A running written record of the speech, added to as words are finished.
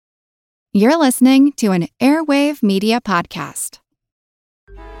You're listening to an Airwave Media Podcast.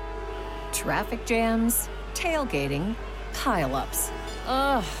 Traffic jams, tailgating, pile-ups.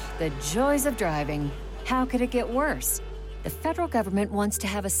 Ugh, the joys of driving. How could it get worse? The federal government wants to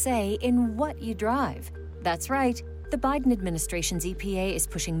have a say in what you drive. That's right. The Biden administration's EPA is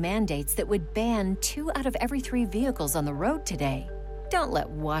pushing mandates that would ban 2 out of every 3 vehicles on the road today. Don't let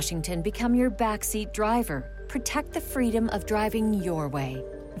Washington become your backseat driver. Protect the freedom of driving your way.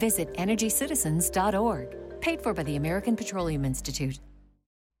 Visit EnergyCitizens.org. Paid for by the American Petroleum Institute.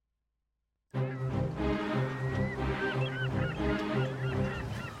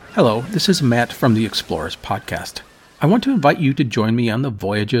 Hello, this is Matt from the Explorers Podcast. I want to invite you to join me on the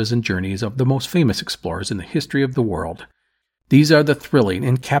voyages and journeys of the most famous explorers in the history of the world. These are the thrilling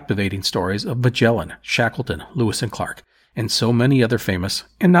and captivating stories of Magellan, Shackleton, Lewis and Clark, and so many other famous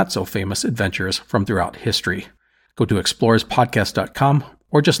and not so famous adventurers from throughout history. Go to explorerspodcast.com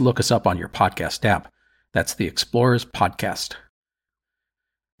or just look us up on your podcast app. That's the Explorers Podcast.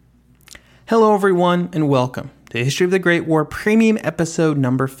 Hello everyone and welcome to History of the Great War Premium Episode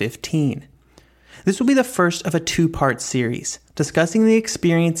number 15. This will be the first of a 2-part series, discussing the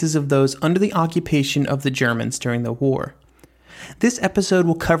experiences of those under the occupation of the Germans during the war. This episode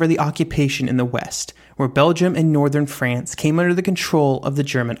will cover the occupation in the West, where Belgium and northern France came under the control of the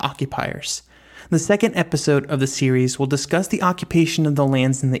German occupiers. The second episode of the series will discuss the occupation of the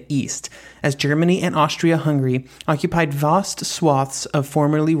lands in the East, as Germany and Austria-Hungary occupied vast swaths of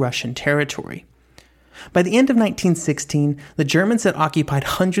formerly Russian territory. By the end of 1916, the Germans had occupied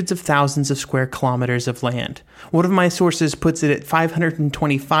hundreds of thousands of square kilometers of land. One of my sources puts it at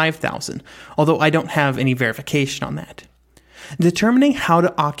 525,000, although I don't have any verification on that. Determining how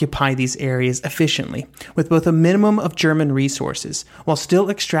to occupy these areas efficiently, with both a minimum of German resources, while still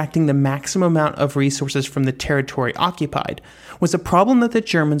extracting the maximum amount of resources from the territory occupied, was a problem that the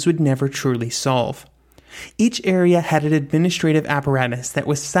Germans would never truly solve. Each area had an administrative apparatus that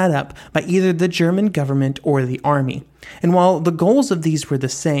was set up by either the German government or the army, and while the goals of these were the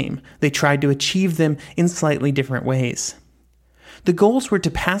same, they tried to achieve them in slightly different ways. The goals were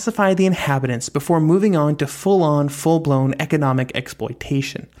to pacify the inhabitants before moving on to full-blown economic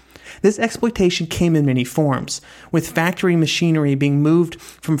exploitation. This exploitation came in many forms, with factory machinery being moved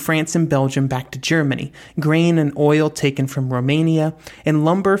from France and Belgium back to Germany, grain and oil taken from Romania, and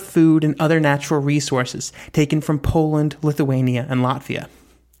lumber, food, and other natural resources taken from Poland, Lithuania, and Latvia.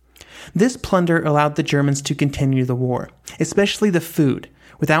 This plunder allowed the Germans to continue the war, especially the food,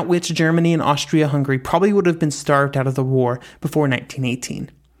 without which Germany and Austria-Hungary probably would have been starved out of the war before 1918.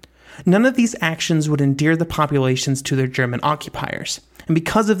 None of these actions would endear the populations to their German occupiers, and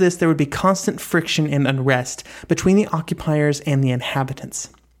because of this there would be constant friction and unrest between the occupiers and the inhabitants.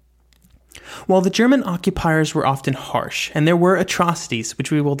 While the German occupiers were often harsh, and there were atrocities,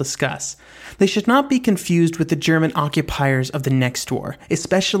 which we will discuss, they should not be confused with the German occupiers of the next war,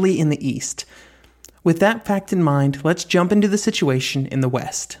 especially in the East. With that fact in mind, let's jump into the situation in the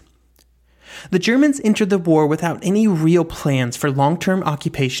West. The Germans entered the war without any real plans for long-term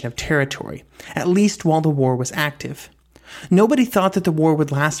occupation of territory, at least while the war was active. Nobody thought that the war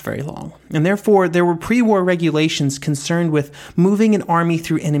would last very long, and therefore there were pre-war regulations concerned with moving an army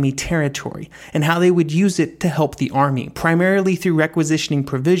through enemy territory and how they would use it to help the army, primarily through requisitioning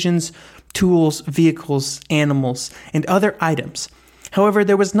provisions, tools, vehicles, animals, and other items. However,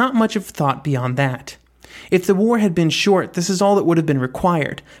 there was not much of thought beyond that. If the war had been short, this is all that would have been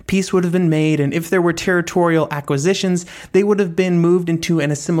required. Peace would have been made, and if there were territorial acquisitions, they would have been moved into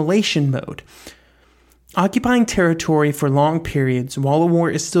an assimilation mode. Occupying territory for long periods while a war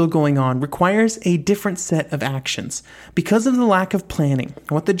is still going on requires a different set of actions. Because of the lack of planning,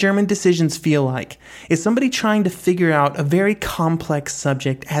 what the German decisions feel like is somebody trying to figure out a very complex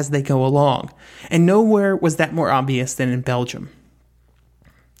subject as they go along, and nowhere was that more obvious than in Belgium.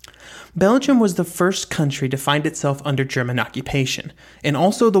 Belgium was the first country to find itself under German occupation, and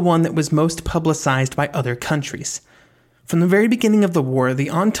also the one that was most publicized by other countries. From the very beginning of the war, the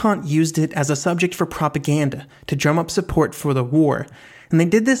Entente used it as a subject for propaganda to drum up support for the war, and they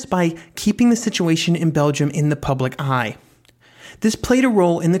did this by keeping the situation in Belgium in the public eye. This played a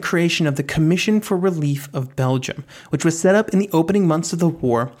role in the creation of the Commission for Relief of Belgium, which was set up in the opening months of the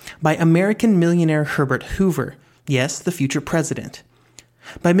war by American millionaire Herbert Hoover, yes, the future president.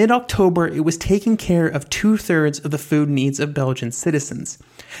 By mid-October, it was taking care of 2/3 of the food needs of Belgian citizens.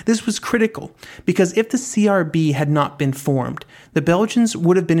 This was critical, because if the CRB had not been formed, the Belgians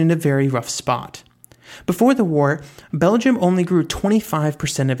would have been in a very rough spot. Before the war, Belgium only grew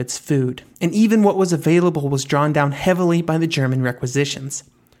 25% of its food, and even what was available was drawn down heavily by the German requisitions.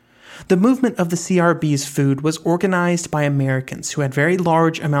 The movement of the CRB's food was organized by Americans who had very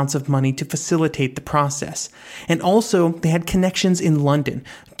large amounts of money to facilitate the process, and also they had connections in London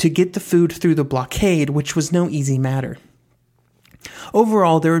to get the food through the blockade, which was no easy matter.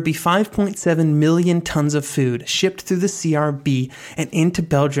 Overall, there would be 5.7 million tons of food shipped through the CRB and into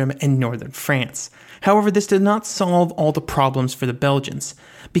Belgium and northern France. However, this did not solve all the problems for the Belgians,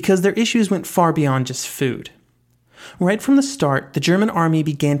 because their issues went far beyond just food. Right from the start, the German army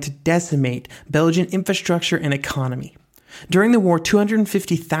began to decimate Belgian infrastructure and economy. During the war,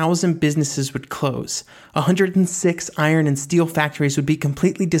 250,000 businesses would close. 106 iron and steel factories would be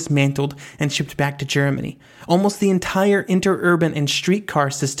completely dismantled and shipped back to Germany. Almost the entire interurban and streetcar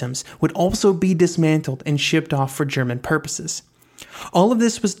systems would also be dismantled and shipped off for German purposes. All of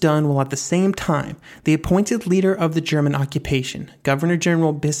this was done while at the same time, the appointed leader of the German occupation, Governor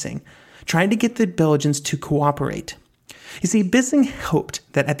General Bissing, tried to get the Belgians to cooperate. You see, Bissing hoped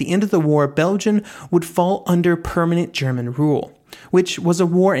that at the end of the war, Belgium would fall under permanent German rule, which was a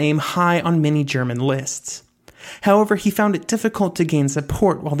war aim high on many German lists. However, he found it difficult to gain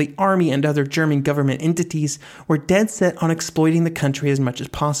support while the army and other German government entities were dead set on exploiting the country as much as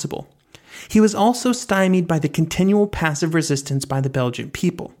possible. He was also stymied by the continual passive resistance by the Belgian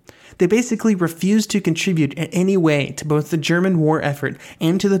people. They basically refused to contribute in any way to both the German war effort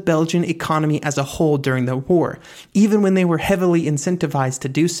and to the Belgian economy as a whole during the war, even when they were heavily incentivized to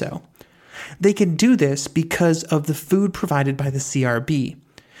do so. They could do this because of the food provided by the CRB.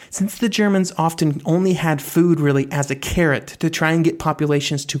 Since the Germans often only had food really as a carrot to try and get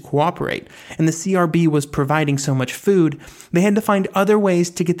populations to cooperate, and the CRB was providing so much food, they had to find other ways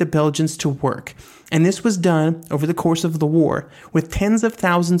to get the Belgians to work. And this was done over the course of the war, with tens of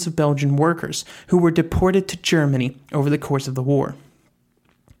thousands of Belgian workers who were deported to Germany over the course of the war.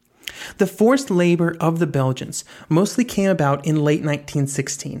 The forced labor of the Belgians mostly came about in late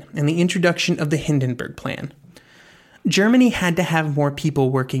 1916 and the introduction of the Hindenburg Plan. Germany had to have more people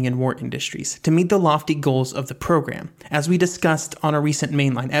working in war industries to meet the lofty goals of the program, as we discussed on a recent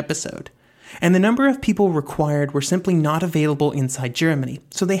Mainline episode. And the number of people required were simply not available inside Germany,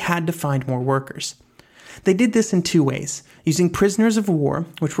 so they had to find more workers. They did this in two ways, using prisoners of war,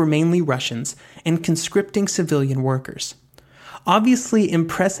 which were mainly Russians, and conscripting civilian workers. Obviously,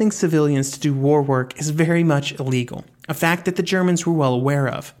 impressing civilians to do war work is very much illegal, a fact that the Germans were well aware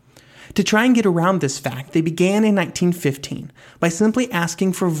of. To try and get around this fact, they began in 1915 by simply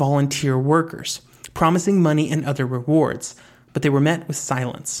asking for volunteer workers, promising money and other rewards, but they were met with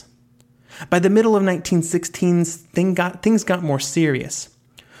silence. By the middle of 1916, things got more serious.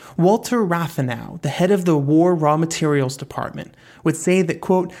 Walter Rathenau, the head of the War Raw Materials Department, would say that,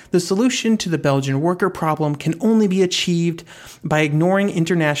 quote, the solution to the Belgian worker problem can only be achieved by ignoring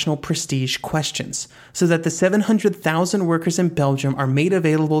international prestige questions, so that the 700,000 workers in Belgium are made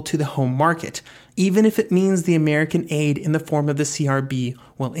available to the home market, even if it means the American aid in the form of the CRB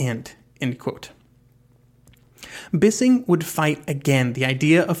will end, end quote. Bissing would fight again the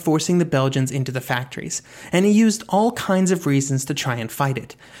idea of forcing the Belgians into the factories, and he used all kinds of reasons to try and fight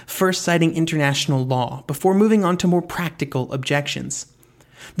it, first citing international law before moving on to more practical objections.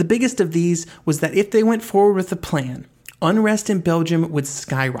 The biggest of these was that if they went forward with the plan, unrest in Belgium would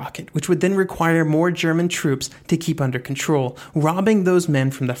skyrocket, which would then require more German troops to keep under control, robbing those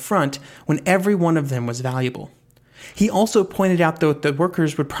men from the front when every one of them was valuable. He also pointed out that the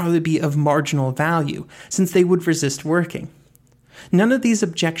workers would probably be of marginal value, since they would resist working. None of these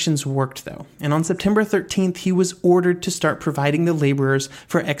objections worked, though, and on September 13th, he was ordered to start providing the laborers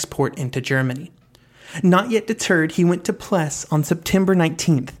for export into Germany. Not yet deterred, he went to Pless on September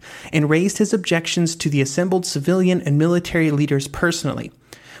 19th and raised his objections to the assembled civilian and military leaders personally,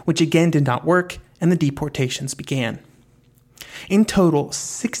 which again did not work, and the deportations began. In total,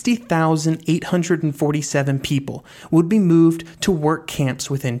 60,847 people would be moved to work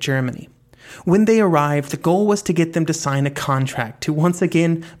camps within Germany. When they arrived, the goal was to get them to sign a contract to once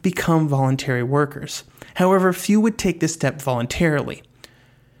again become voluntary workers. However, few would take this step voluntarily.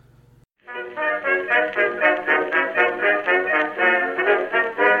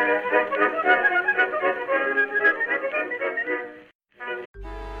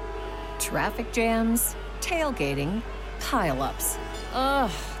 Traffic jams, tailgating, pile-ups.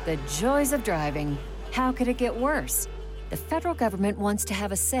 Ugh, the joys of driving. How could it get worse? The federal government wants to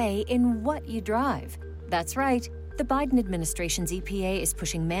have a say in what you drive. That's right. The Biden administration's EPA is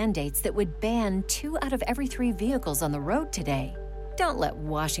pushing mandates that would ban 2 out of every 3 vehicles on the road today. Don't let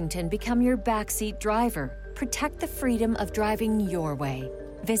Washington become your backseat driver. Protect the freedom of driving your way.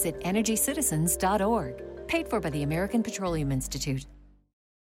 Visit EnergyCitizens.org. Paid for by the American Petroleum Institute.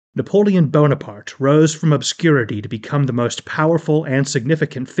 Napoleon Bonaparte rose from obscurity to become the most powerful and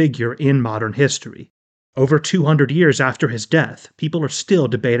significant figure in modern history. Over 200 years after his death, people are still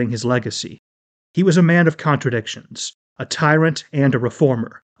debating his legacy. He was a man of contradictions, a tyrant and a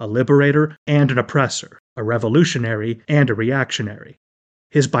reformer, a liberator and an oppressor, a revolutionary and a reactionary.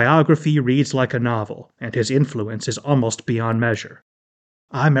 His biography reads like a novel, and his influence is almost beyond measure.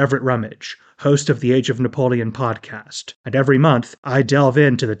 I'm Everett Rummage, host of the Age of Napoleon podcast, and every month I delve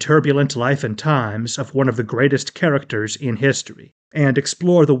into the turbulent life and times of one of the greatest characters in history, and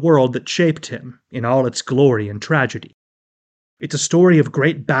explore the world that shaped him in all its glory and tragedy. It's a story of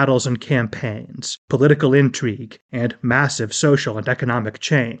great battles and campaigns, political intrigue, and massive social and economic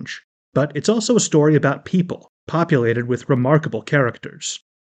change. But it's also a story about people, populated with remarkable characters.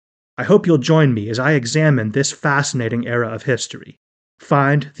 I hope you'll join me as I examine this fascinating era of history.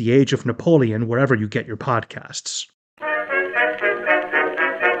 Find The Age of Napoleon wherever you get your podcasts.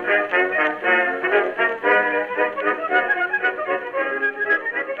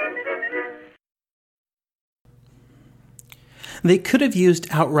 They could have used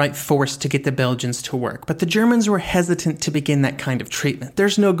outright force to get the Belgians to work, but the Germans were hesitant to begin that kind of treatment.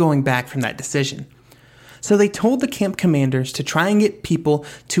 There's no going back from that decision. So they told the camp commanders to try and get people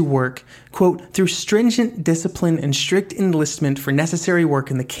to work, quote, through stringent discipline and strict enlistment for necessary work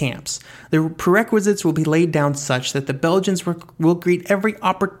in the camps. The prerequisites will be laid down such that the Belgians will greet every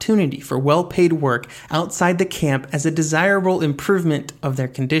opportunity for well-paid work outside the camp as a desirable improvement of their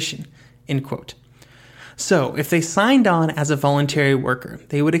condition, end quote. So, if they signed on as a voluntary worker,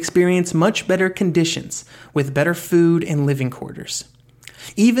 they would experience much better conditions with better food and living quarters.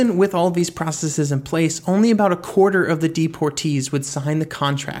 Even with all these processes in place, only about a quarter of the deportees would sign the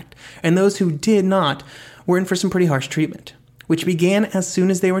contract, and those who did not were in for some pretty harsh treatment, which began as soon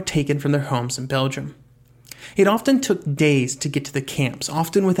as they were taken from their homes in Belgium. It often took days to get to the camps,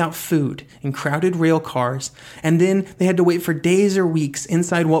 often without food, in crowded rail cars, and then they had to wait for days or weeks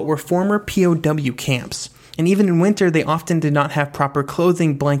inside what were former POW camps. And even in winter, they often did not have proper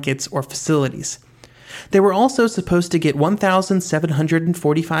clothing, blankets, or facilities. They were also supposed to get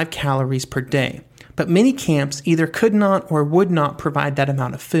 1,745 calories per day, but many camps either could not or would not provide that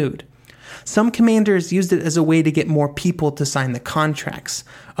amount of food. Some commanders used it as a way to get more people to sign the contracts.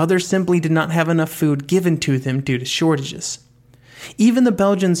 Others simply did not have enough food given to them due to shortages. Even the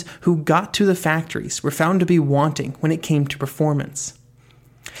Belgians who got to the factories were found to be wanting when it came to performance.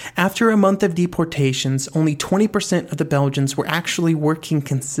 After a month of deportations, only 20% of the Belgians were actually working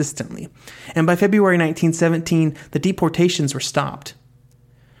consistently, and by February 1917, the deportations were stopped.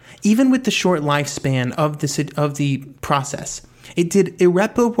 Even with the short lifespan of the process, it did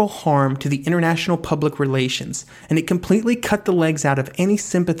irreparable harm to the international public relations, and it completely cut the legs out of any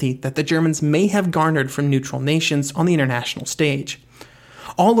sympathy that the Germans may have garnered from neutral nations on the international stage.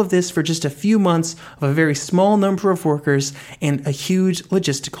 All of this for just a few months of a very small number of workers and a huge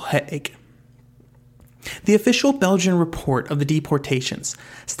logistical headache. The official Belgian report of the deportations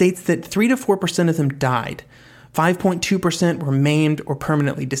states that 3 to 4% of them died, 5.2% were maimed or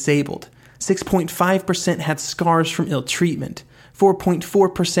permanently disabled, 6.5% had scars from ill treatment,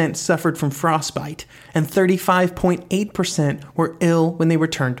 4.4% suffered from frostbite, and 35.8% were ill when they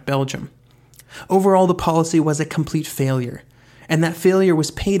returned to Belgium. Overall, the policy was a complete failure, and that failure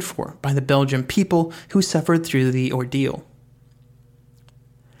was paid for by the Belgian people who suffered through the ordeal.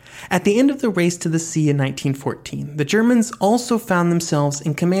 At the end of the race to the sea in 1914, the Germans also found themselves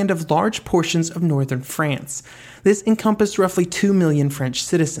in command of large portions of northern France. This encompassed roughly 2 million French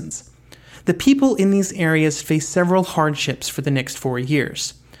citizens. The people in these areas faced several hardships for the next 4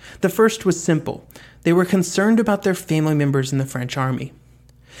 years. The first was simple. They were concerned about their family members in the French army.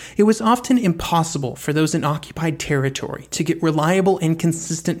 It was often impossible for those in occupied territory to get reliable and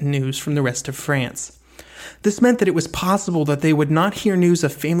consistent news from the rest of France. This meant that it was possible that they would not hear news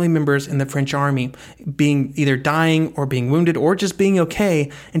of family members in the French army being either dying or being wounded or just being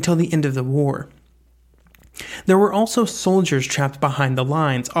okay until the end of the war. There were also soldiers trapped behind the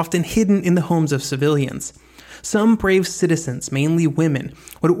lines, often hidden in the homes of civilians. Some brave citizens, mainly women,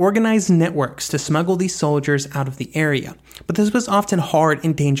 would organize networks to smuggle these soldiers out of the area, but this was often hard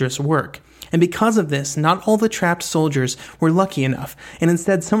and dangerous work. And because of this, not all the trapped soldiers were lucky enough, and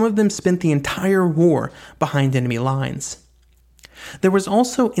instead some of them spent the entire war behind enemy lines. There was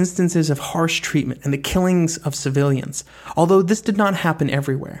also instances of harsh treatment and the killings of civilians, although this did not happen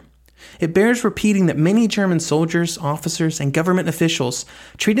everywhere. It bears repeating that many German soldiers, officers, and government officials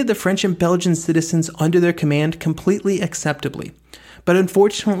treated the French and Belgian citizens under their command completely acceptably, But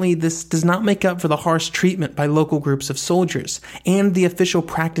unfortunately, this does not make up for the harsh treatment by local groups of soldiers and the official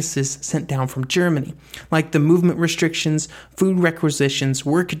practices sent down from Germany, like the movement restrictions, food requisitions,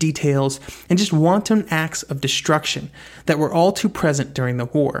 work details, and just wanton acts of destruction that were all too present during the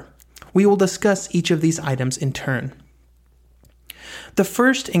war. We will discuss each of these items in turn. The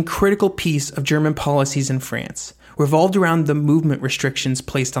first and critical piece of German policies in France revolved around the movement restrictions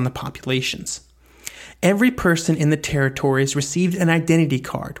placed on the populations. Every person in the territories received an identity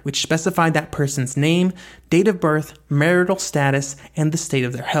card which specified that person's name, date of birth, marital status, and the state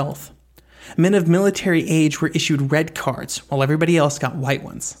of their health. Men of military age were issued red cards, while everybody else got white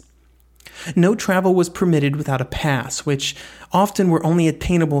ones. No travel was permitted without a pass, which often were only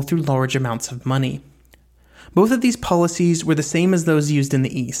attainable through large amounts of money. Both of these policies were the same as those used in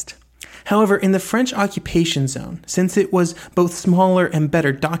the East. However, in the French occupation zone, since it was both smaller and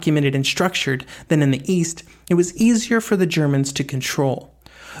better documented and structured than in the East, it was easier for the Germans to control.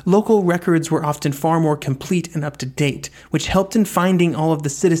 Local records were often far more complete and up to date, which helped in finding all of the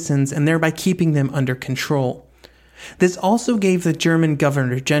citizens and thereby keeping them under control. This also gave the German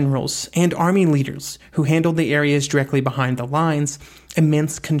governor-generals and army leaders, who handled the areas directly behind the lines,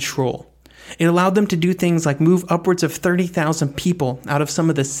 immense control. It allowed them to do things like move upwards of 30,000 people out of some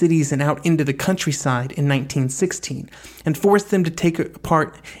of the cities and out into the countryside in 1916, and force them to take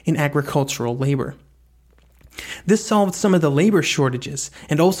part in agricultural labor. This solved some of the labor shortages,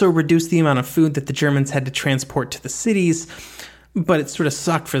 and also reduced the amount of food that the Germans had to transport to the cities, but it sort of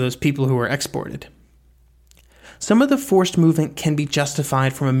sucked for those people who were exported. Some of the forced movement can be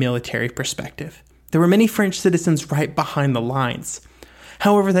justified from a military perspective. There were many French citizens right behind the lines.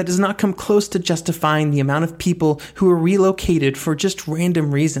 However, that does not come close to justifying the amount of people who were relocated for just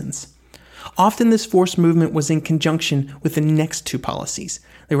random reasons. Often this forced movement was in conjunction with the next two policies,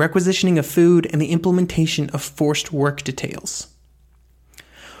 the requisitioning of food and the implementation of forced work details.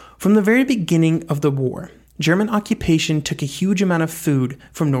 From the very beginning of the war, German occupation took a huge amount of food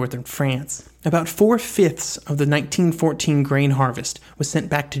from northern France. About 4/5 of the 1914 grain harvest was sent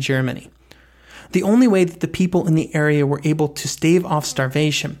back to Germany. The only way that the people in the area were able to stave off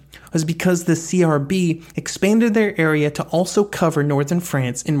starvation was because the CRB expanded their area to also cover northern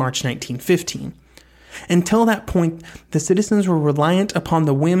France in March 1915. Until that point, the citizens were reliant upon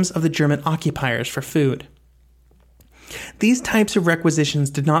the whims of the German occupiers for food. These types of requisitions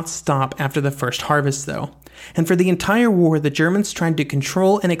did not stop after the first harvest, though, and for the entire war, the Germans tried to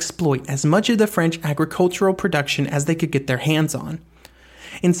control and exploit as much of the French agricultural production as they could get their hands on.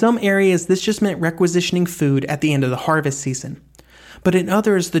 In some areas, this just meant requisitioning food at the end of the harvest season. But in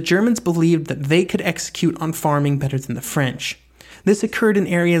others, the Germans believed that they could execute on farming better than the French. This occurred in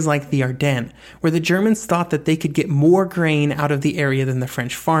areas like the Ardennes, where the Germans thought that they could get more grain out of the area than the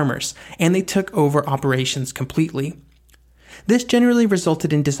French farmers, and they took over operations completely. This generally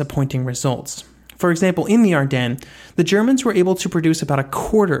resulted in disappointing results. For example, in the Ardennes, the Germans were able to produce about a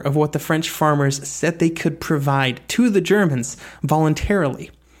quarter of what the French farmers said they could provide to the Germans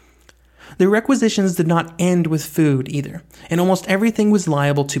voluntarily. The requisitions did not end with food either, and almost everything was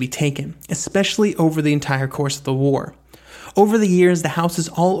liable to be taken, especially over the entire course of the war. Over the years, the houses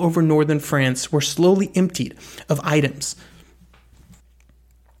all over northern France were slowly emptied of items.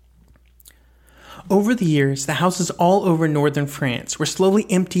 Over the years, the houses all over northern France were slowly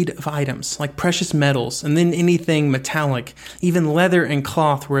emptied of items like precious metals and then anything metallic, even leather and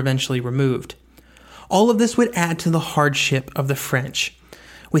cloth were eventually removed. All of this would add to the hardship of the French.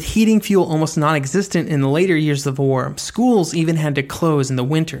 With heating fuel almost non-existent in the later years of the war, schools even had to close in the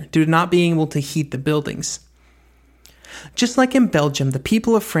winter due to not being able to heat the buildings. Just like in Belgium, the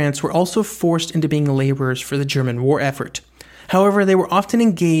people of France were also forced into being laborers for the German war effort. However, they were often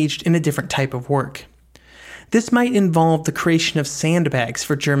engaged in a different type of work. This might involve the creation of sandbags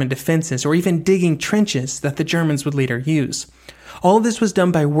for German defenses or even digging trenches that the Germans would later use. All of this was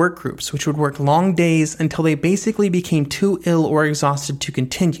done by work groups, which would work long days until they basically became too ill or exhausted to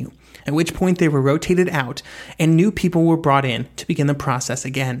continue, at which point they were rotated out and new people were brought in to begin the process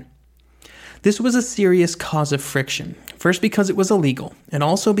again. This was a serious cause of friction, first because it was illegal, and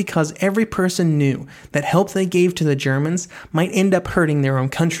also because every person knew that help they gave to the Germans might end up hurting their own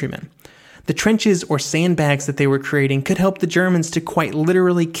countrymen. The trenches or sandbags that they were creating could help the Germans to quite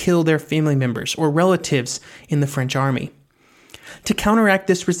literally kill their family members or relatives in the French army. To counteract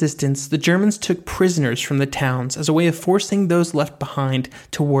this resistance, the Germans took prisoners from the towns as a way of forcing those left behind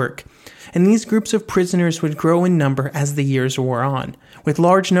to work, and these groups of prisoners would grow in number as the years wore on, with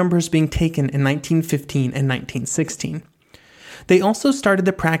large numbers being taken in 1915 and 1916. They also started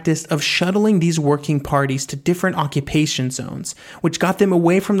the practice of shuttling these working parties to different occupation zones, which got them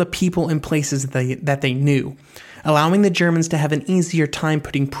away from the people and places that they knew, allowing the Germans to have an easier time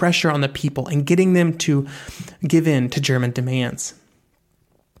putting pressure on the people and getting them to give in to German demands.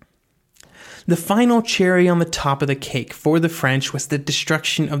 The final cherry on the top of the cake for the French was the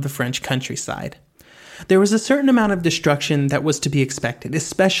destruction of the French countryside. There was a certain amount of destruction that was to be expected,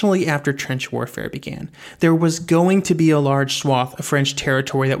 especially after trench warfare began. There was going to be a large swath of French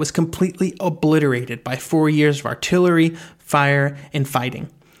territory that was completely obliterated by 4 years of artillery, fire, and fighting.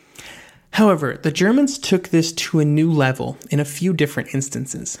 However, the Germans took this to a new level in a few different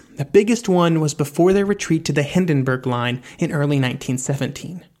instances. The biggest one was before their retreat to the Hindenburg Line in early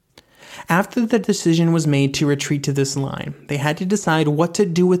 1917. After the decision was made to retreat to this line, they had to decide what to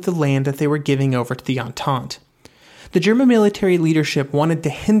do with the land that they were giving over to the Entente. The German military leadership wanted to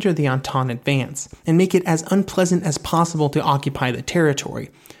hinder the Entente advance and make it as unpleasant as possible to occupy the territory,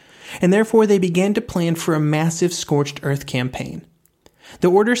 and therefore they began to plan for a massive scorched earth campaign.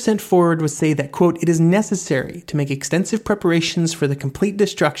 The order sent forward would say that, quote, "It is necessary to make extensive preparations for the complete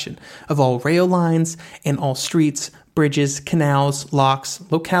destruction of all rail lines and all streets, bridges, canals, locks,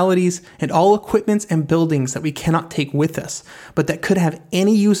 localities, and all equipments and buildings that we cannot take with us, but that could have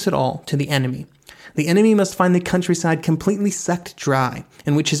any use at all to the enemy. The enemy must find the countryside completely sucked dry,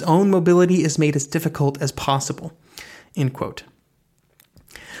 in which his own mobility is made as difficult as possible." End quote.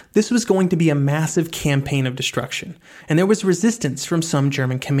 This was going to be a massive campaign of destruction, and there was resistance from some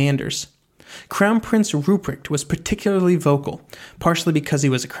German commanders. Crown Prince Ruprecht was particularly vocal, partially because he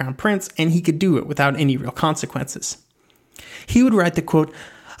was a crown prince and he could do it without any real consequences. He would write the quote,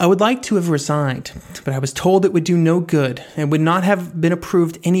 "I would like to have resigned, but I was told it would do no good and would not have been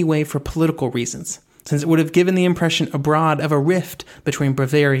approved anyway for political reasons, since it would have given the impression abroad of a rift between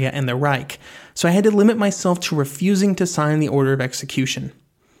Bavaria and the Reich, so I had to limit myself to refusing to sign the order of execution."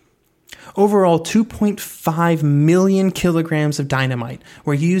 Overall, 2.5 million kilograms of dynamite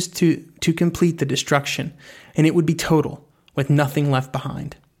were used to complete the destruction, and it would be total, with nothing left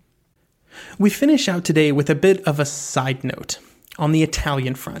behind. We finish out today with a bit of a side note on the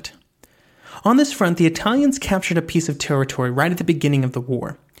Italian front. On this front, the Italians captured a piece of territory right at the beginning of the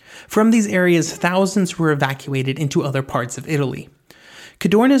war. From these areas, thousands were evacuated into other parts of Italy.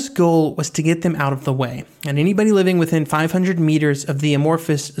 Cadorna's goal was to get them out of the way, and anybody living within 500 meters of the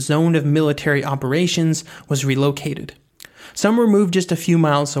amorphous zone of military operations was relocated. Some were moved just a few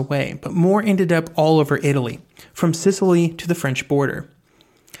miles away, but more ended up all over Italy, from Sicily to the French border.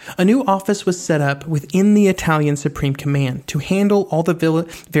 A new office was set up within the Italian Supreme Command to handle all the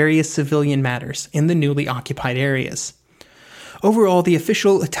various civilian matters in the newly occupied areas. Overall, the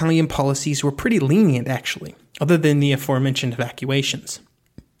official Italian policies were pretty lenient, actually, other than the aforementioned evacuations.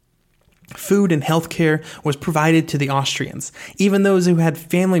 Food and health care was provided to the Austrians, even those who had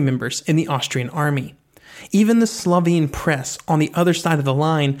family members in the Austrian army. Even the Slovene press on the other side of the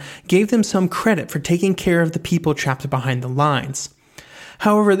line gave them some credit for taking care of the people trapped behind the lines.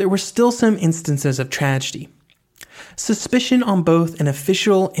 However, there were still some instances of tragedy. Suspicion on both an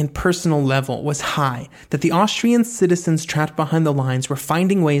official and personal level was high that the Austrian citizens trapped behind the lines were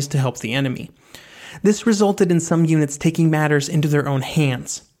finding ways to help the enemy. This resulted in some units taking matters into their own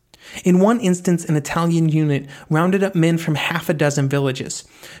hands. In one instance, an Italian unit rounded up men from half a dozen villages,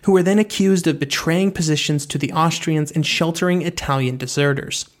 who were then accused of betraying positions to the Austrians and sheltering Italian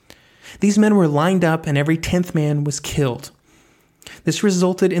deserters. These men were lined up and every 10th man was killed. This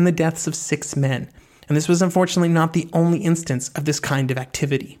resulted in the deaths of 6 men, and this was unfortunately not the only instance of this kind of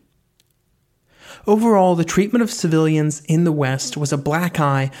activity. Overall, the treatment of civilians in the West was a black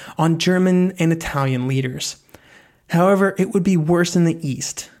eye on German and Italian leaders. However, it would be worse in the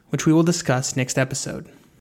East, which we will discuss next episode.